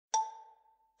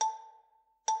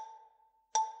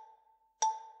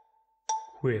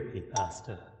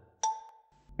Queerpypasta.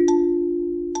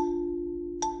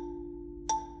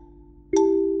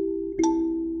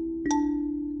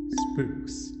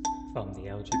 Spooks from the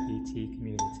LGBT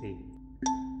community.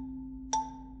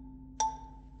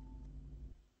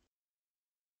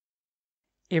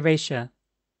 Erasure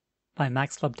by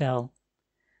Max Lobdell.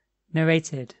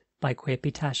 Narrated by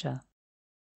Queerpy Tasha.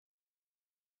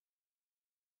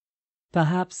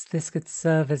 Perhaps this could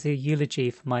serve as a eulogy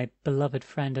for my beloved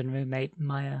friend and roommate,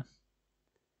 Maya.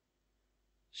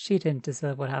 She didn't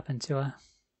deserve what happened to her.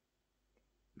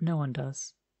 No one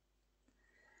does.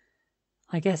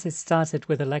 I guess it started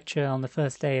with a lecture on the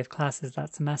first day of classes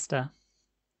that semester.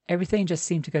 Everything just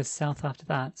seemed to go south after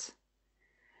that.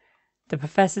 The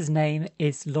professor's name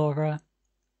is Laura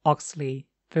Oxley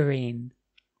Vereen.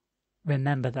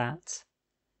 Remember that.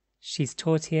 She's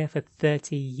taught here for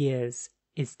 30 years,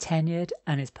 is tenured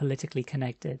and is politically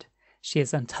connected. She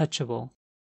is untouchable.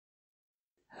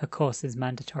 Her course is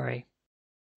mandatory.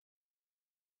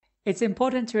 It's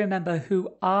important to remember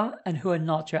who are and who are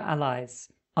not your allies,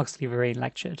 Oxley Vereen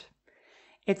lectured.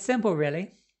 It's simple,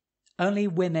 really. Only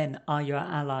women are your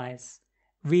allies.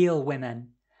 Real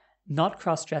women. Not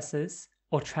cross-dressers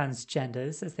or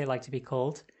transgenders, as they like to be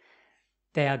called.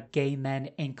 They are gay men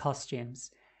in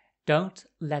costumes. Don't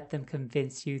let them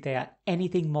convince you they are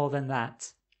anything more than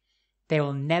that. They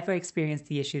will never experience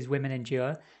the issues women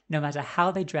endure, no matter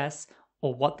how they dress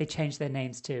or what they change their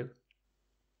names to.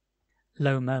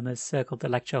 Low murmurs circled the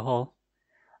lecture hall.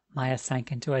 Maya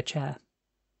sank into her chair.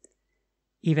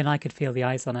 Even I could feel the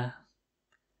eyes on her.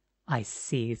 I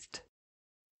seethed.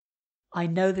 I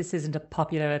know this isn't a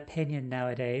popular opinion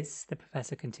nowadays, the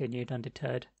professor continued,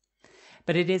 undeterred.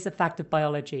 But it is a fact of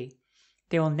biology.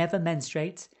 They will never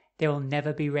menstruate, they will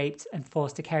never be raped and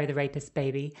forced to carry the rapist's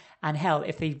baby, and hell,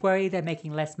 if they worry they're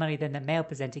making less money than their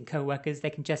male-presenting co-workers, they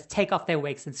can just take off their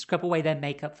wigs and scrub away their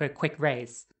makeup for a quick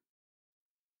raise.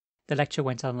 The lecture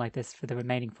went on like this for the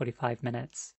remaining 45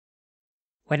 minutes.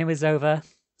 When it was over,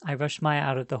 I rushed Maya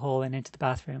out of the hall and into the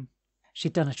bathroom.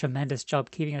 She'd done a tremendous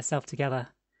job keeping herself together.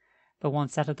 But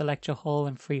once out of the lecture hall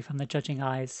and free from the judging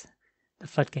eyes, the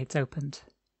floodgates opened.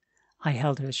 I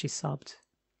held her as she sobbed.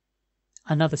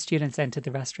 Another student entered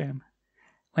the restroom.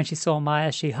 When she saw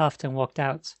Maya, she huffed and walked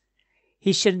out.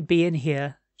 "He shouldn't be in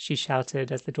here," she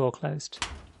shouted as the door closed.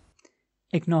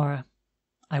 "Ignore her,"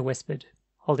 I whispered,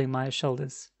 holding Maya's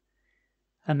shoulders.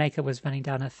 Her makeup was running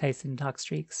down her face in dark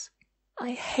streaks.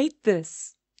 "I hate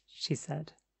this," she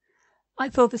said. "I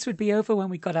thought this would be over when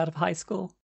we got out of high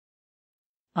school."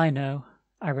 "I know,"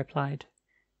 I replied,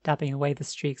 dabbing away the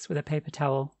streaks with a paper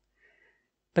towel.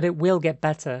 "But it will get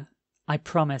better. I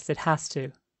promise, it has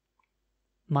to."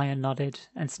 Maya nodded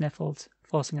and sniffled,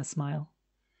 forcing a smile.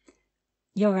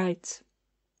 "You're right,"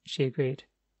 she agreed.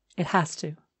 "It has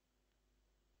to."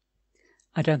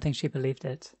 I don't think she believed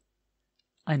it.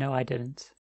 I know I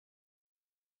didn't.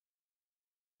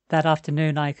 That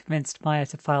afternoon, I convinced Maya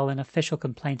to file an official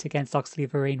complaint against Oxley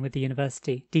Vereen with the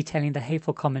university, detailing the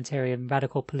hateful commentary and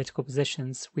radical political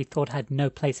positions we thought had no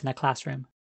place in a classroom.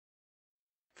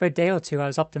 For a day or two, I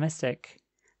was optimistic.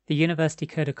 The university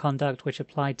code of conduct, which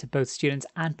applied to both students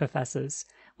and professors,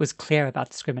 was clear about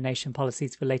discrimination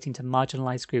policies relating to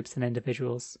marginalized groups and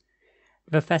individuals.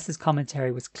 The professor's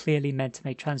commentary was clearly meant to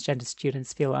make transgender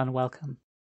students feel unwelcome.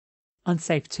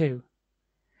 Unsafe, too.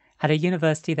 At a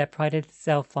university that prided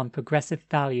itself on progressive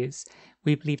values,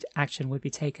 we believed action would be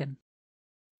taken.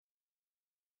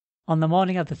 On the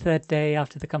morning of the third day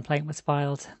after the complaint was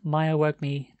filed, Maya woke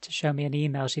me to show me an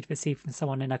email she'd received from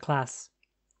someone in her class.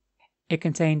 It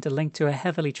contained a link to a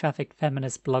heavily trafficked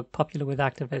feminist blog popular with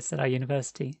activists at our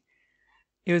university.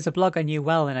 It was a blog I knew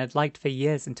well and had liked for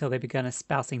years until they began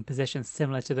espousing positions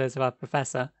similar to those of our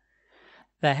professor.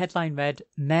 The headline read,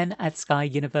 "Men at Sky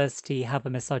University have a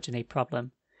misogyny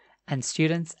problem, and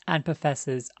students and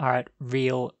professors are at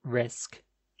real risk."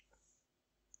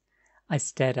 I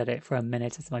stared at it for a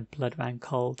minute as my blood ran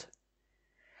cold.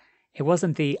 It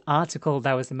wasn't the article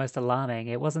that was the most alarming.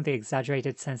 It wasn't the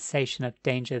exaggerated sensation of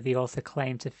danger the author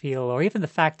claimed to feel, or even the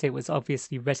fact it was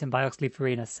obviously written by Oxley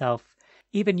Vereen herself,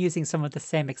 even using some of the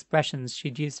same expressions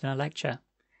she'd used in her lecture.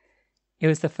 It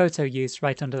was the photo used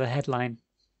right under the headline.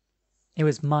 It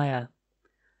was Maya,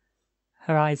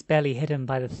 her eyes barely hidden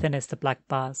by the thinnest of black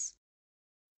bars.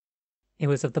 It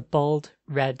was of the bold,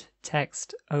 red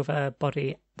text over her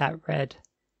body that read,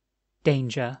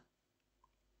 "Danger."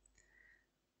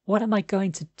 "What am I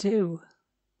going to do?"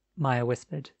 Maya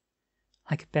whispered.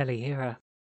 I could barely hear her.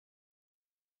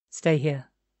 "Stay here,"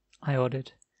 I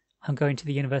ordered. "I'm going to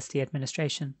the university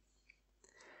administration."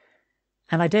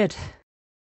 And I did.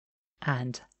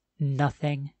 And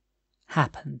nothing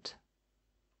happened.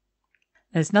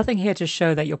 There's nothing here to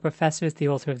show that your professor is the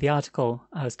author of the article,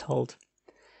 I was told.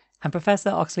 And Professor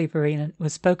Oxley-Vereen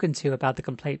was spoken to about the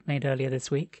complaint made earlier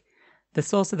this week. The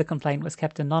source of the complaint was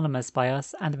kept anonymous by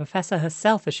us, and the professor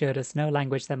herself assured us no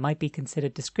language that might be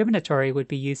considered discriminatory would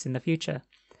be used in the future.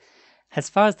 As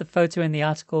far as the photo in the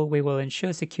article, we will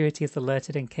ensure security is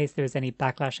alerted in case there is any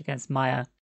backlash against Maya.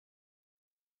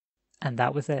 And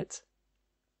that was it.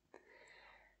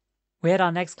 We had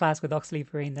our next class with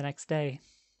Oxley-Vereen the next day.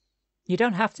 You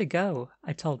don't have to go,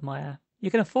 I told Maya.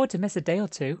 You can afford to miss a day or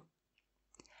two.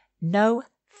 No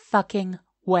fucking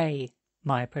way,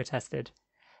 Maya protested.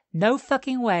 No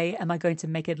fucking way am I going to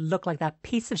make it look like that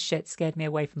piece of shit scared me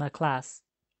away from her class.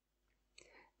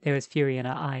 There was fury in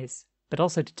her eyes, but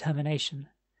also determination.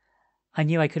 I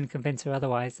knew I couldn't convince her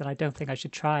otherwise, and I don't think I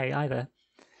should try either.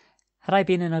 Had I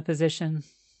been in her position,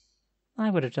 I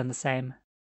would have done the same.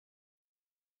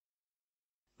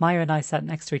 Maya and I sat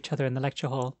next to each other in the lecture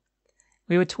hall.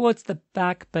 We were towards the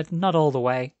back, but not all the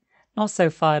way. Not so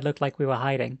far it looked like we were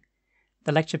hiding.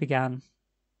 The lecture began.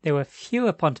 There were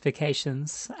fewer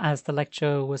pontifications, as the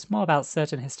lecture was more about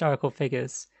certain historical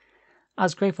figures. I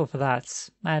was grateful for that.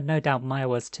 I had no doubt Maya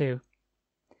was too.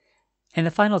 In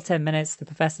the final 10 minutes, the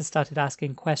professor started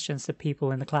asking questions to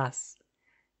people in the class.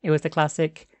 It was the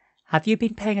classic, "Have you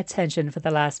been paying attention for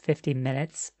the last 15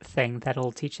 minutes?" thing that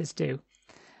all teachers do.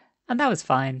 And that was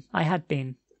fine. I had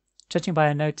been. Judging by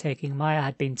her note-taking, Maya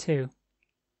had been too.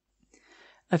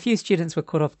 A few students were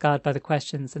caught off guard by the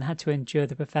questions and had to endure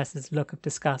the professor's look of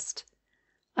disgust.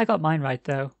 I got mine right,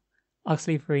 though.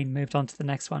 Oxley-Vereen moved on to the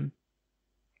next one.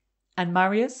 And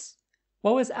Marius?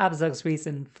 What was Abzug's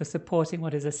reason for supporting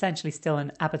what is essentially still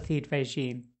an apartheid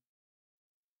regime?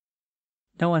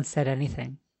 No one said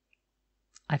anything.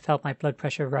 I felt my blood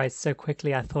pressure rise so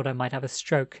quickly I thought I might have a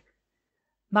stroke.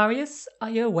 Marius, are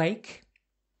you awake?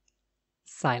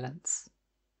 Silence.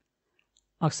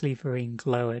 Oxley-Vereen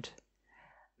glowered.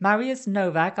 Marius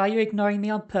Novak, are you ignoring me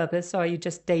on purpose, or are you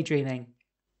just daydreaming?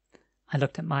 I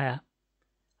looked at Maya.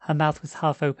 Her mouth was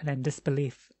half open in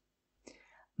disbelief.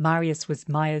 Marius was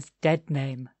Maya's dead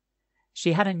name.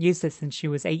 She hadn't used it since she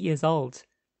was 8 years old.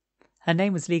 Her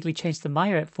name was legally changed to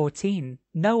Maya at 14.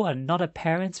 No one, not her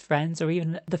parents, friends, or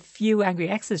even the few angry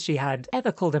exes she had,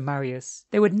 ever called her Marius.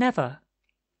 They would never.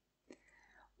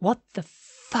 What the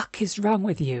fuck is wrong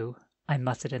with you? I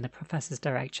muttered in the professor's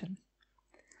direction.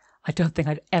 I don't think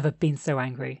I'd ever been so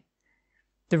angry.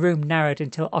 The room narrowed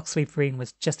until Oxley-Vereen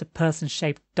was just a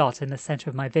person-shaped dot in the center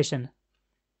of my vision.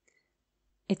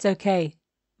 It's okay,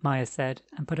 Maya said,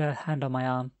 and put her hand on my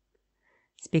arm.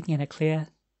 Speaking in a clear,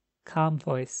 calm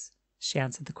voice, she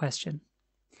answered the question.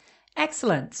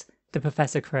 Excellent, the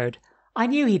professor crowed. I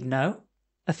knew he'd know.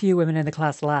 A few women in the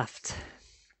class laughed.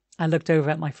 I looked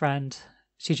over at my friend.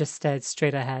 She just stared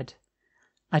straight ahead.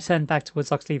 I turned back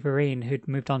towards Oxley-Vereen, who'd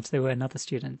moved on to another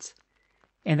student.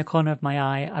 In the corner of my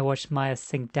eye, I watched Maya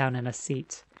sink down in her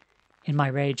seat. In my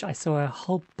rage, I saw her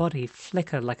whole body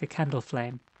flicker like a candle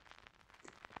flame.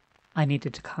 I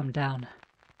needed to calm down.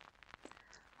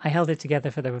 I held it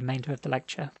together for the remainder of the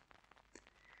lecture.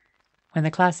 When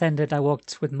the class ended, I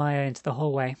walked with Maya into the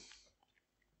hallway.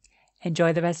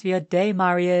 Enjoy the rest of your day,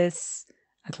 Marius,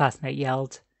 a classmate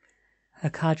yelled. Her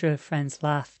cadre of friends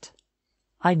laughed.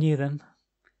 I knew them.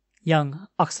 Young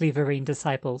Oxley-Vereen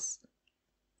disciples.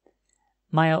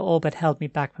 Maya all but held me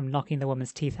back from knocking the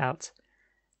woman's teeth out.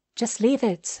 Just leave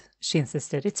it, she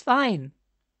insisted. It's fine.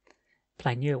 But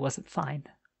I knew it wasn't fine.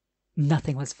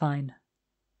 Nothing was fine.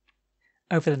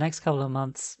 Over the next couple of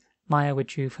months, Maya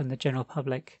withdrew from the general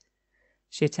public.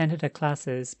 She attended her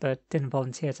classes, but didn't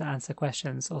volunteer to answer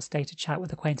questions or stay to chat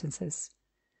with acquaintances.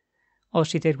 All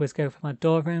she did was go from her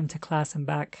dorm room to class and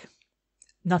back.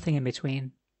 Nothing in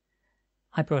between.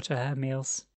 I brought her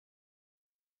meals.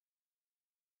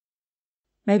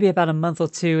 Maybe about a month or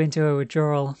two into her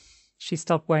withdrawal, she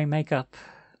stopped wearing makeup.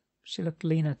 She looked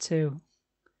leaner too.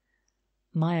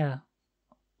 Maya,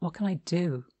 what can I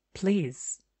do?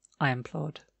 Please, I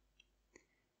implored.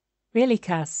 Really,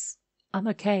 Cass, I'm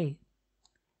okay.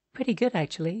 Pretty good,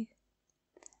 actually.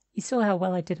 You saw how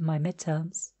well I did in my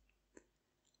midterms.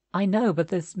 I know, but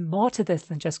there's more to this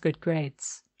than just good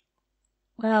grades.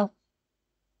 Well,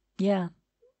 yeah,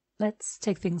 let's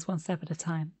take things one step at a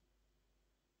time.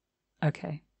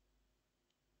 Okay.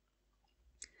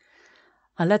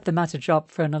 I let the matter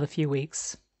drop for another few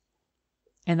weeks.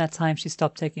 In that time, she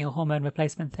stopped taking a hormone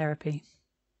replacement therapy.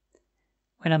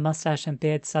 When her mustache and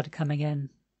beard started coming in,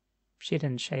 she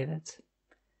didn't shave it.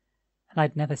 And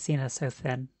I'd never seen her so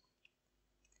thin.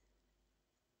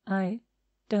 I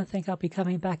don't think I'll be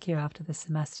coming back here after this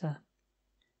semester,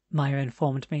 Maya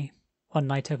informed me one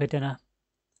night over dinner.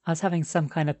 I was having some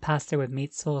kind of pasta with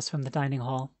meat sauce from the dining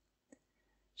hall.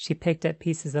 She picked at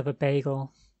pieces of a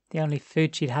bagel, the only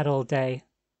food she'd had all day.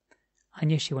 I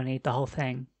knew she wouldn't eat the whole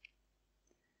thing.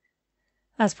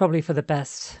 That's probably for the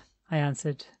best, I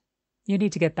answered. You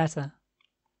need to get better.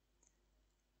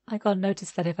 I got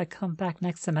notice that if I come back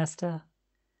next semester,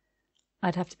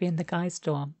 I'd have to be in the guys'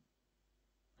 dorm.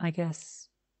 I guess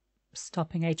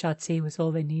stopping HRT was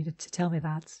all they needed to tell me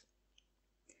that.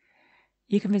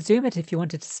 You can resume it if you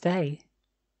wanted to stay.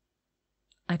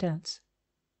 I don't.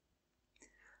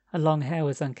 Her long hair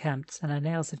was unkempt, and her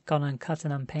nails had gone uncut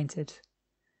and unpainted.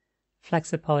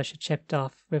 Flecks of polish had chipped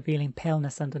off, revealing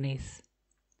paleness underneath.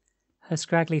 Her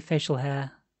scraggly facial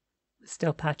hair was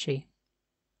still patchy.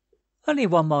 Only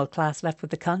one more class left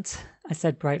with the cunt, I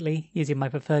said brightly, using my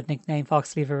preferred nickname for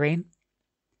Oxley Vereen.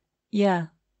 Yeah.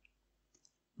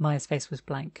 Maya's face was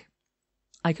blank.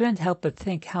 I couldn't help but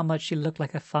think how much she looked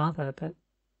like her father, but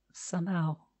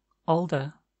somehow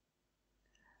older.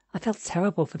 I felt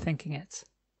terrible for thinking it.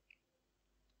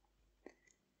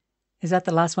 Is that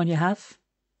the last one you have?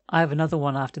 I have another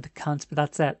one after the cunt, but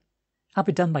that's it. I'll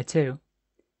be done by 2.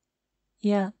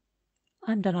 Yeah,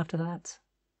 I'm done after that.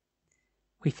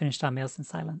 We finished our meals in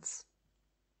silence.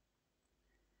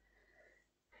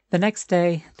 The next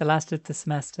day, the last of the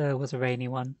semester, was a rainy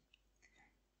one.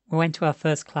 We went to our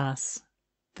first class.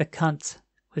 The cunt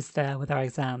was there with our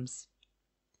exams.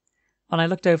 When I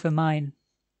looked over mine,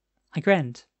 I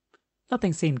grinned.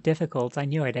 Nothing seemed difficult. I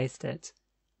knew I'd aced it.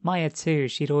 Maya too,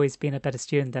 she'd always been a better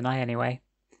student than I anyway.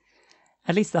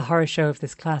 At least the horror show of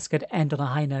this class could end on a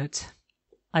high note.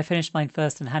 I finished mine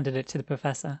first and handed it to the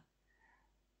professor.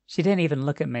 She didn't even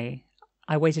look at me.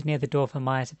 I waited near the door for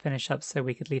Maya to finish up so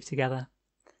we could leave together.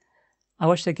 I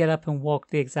watched her get up and walk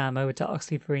the exam over to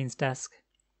Oxley Vereen's desk.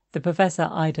 The professor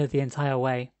eyed her the entire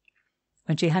way.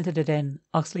 When she handed it in,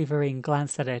 Oxley Vereen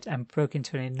glanced at it and broke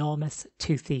into an enormous,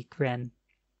 toothy grin.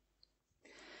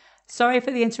 Sorry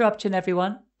for the interruption,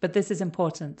 everyone, but this is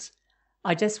important.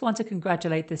 I just want to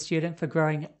congratulate this student for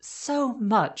growing so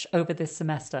much over this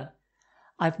semester.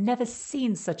 I've never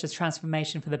seen such a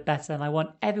transformation for the better, and I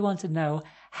want everyone to know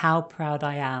how proud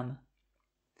I am.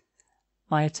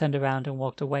 Maya turned around and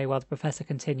walked away while the professor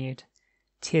continued.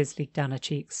 Tears leaked down her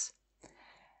cheeks.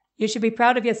 You should be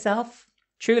proud of yourself,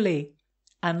 truly.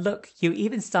 And look, you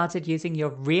even started using your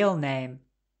real name.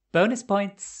 Bonus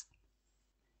points.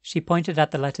 She pointed at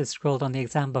the letters scrawled on the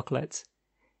exam booklet.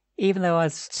 Even though I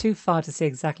was too far to see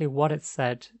exactly what it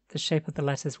said, the shape of the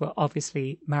letters were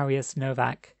obviously Marius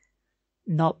Novak,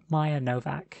 not Maya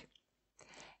Novak.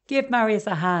 Give Marius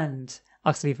a hand,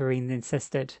 Oxley Vereen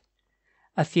insisted.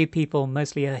 A few people,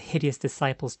 mostly her hideous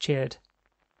disciples, cheered.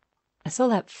 I saw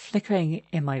that flickering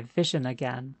in my vision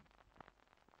again.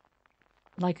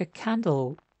 Like a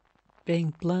candle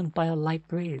being blown by a light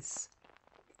breeze.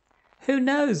 Who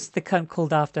knows, the cunt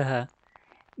called after her.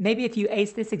 Maybe if you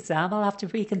ace this exam, I'll have to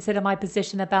reconsider my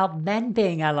position about men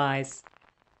being allies.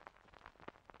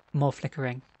 More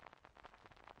flickering.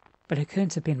 But it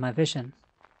couldn't have been my vision.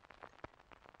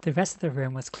 The rest of the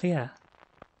room was clear.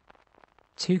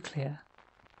 Too clear.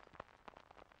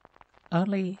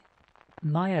 Only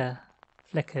Maya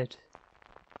flickered.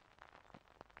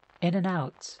 In and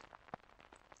out.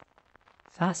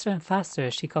 Faster and faster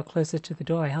as she got closer to the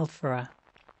door I held for her.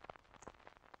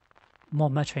 More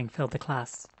muttering filled the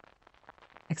class.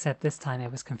 Except this time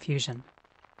it was confusion.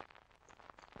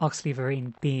 Oxley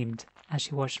Vereen beamed as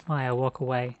she watched Maya walk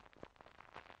away.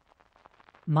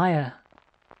 Maya,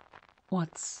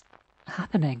 what's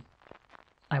happening?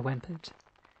 I whimpered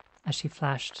as she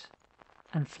flashed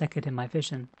and flickered in my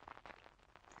vision.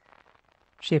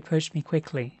 She approached me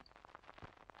quickly,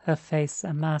 her face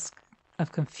a mask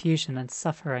of confusion and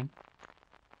suffering.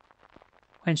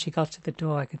 When she got to the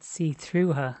door, I could see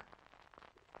through her.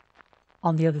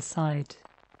 On the other side,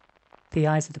 the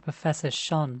eyes of the professor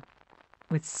shone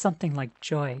with something like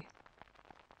joy.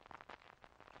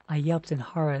 I yelped in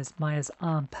horror as Maya's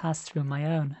arm passed through my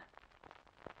own.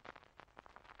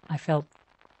 I felt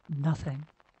nothing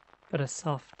but a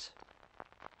soft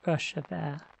rush of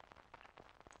air.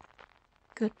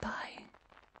 Goodbye,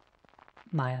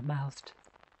 Maya mouthed.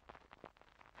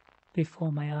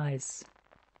 Before my eyes,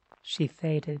 she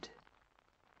faded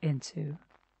into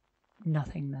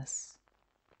nothingness.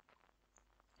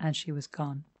 And she was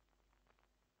gone.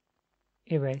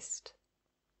 Erased.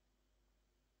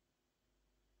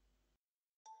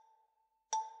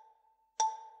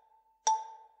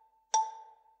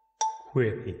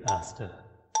 Queerpypasta.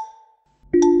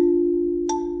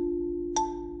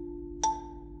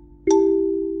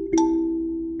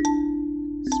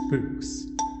 Spooks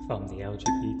from the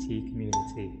LGBT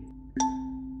community.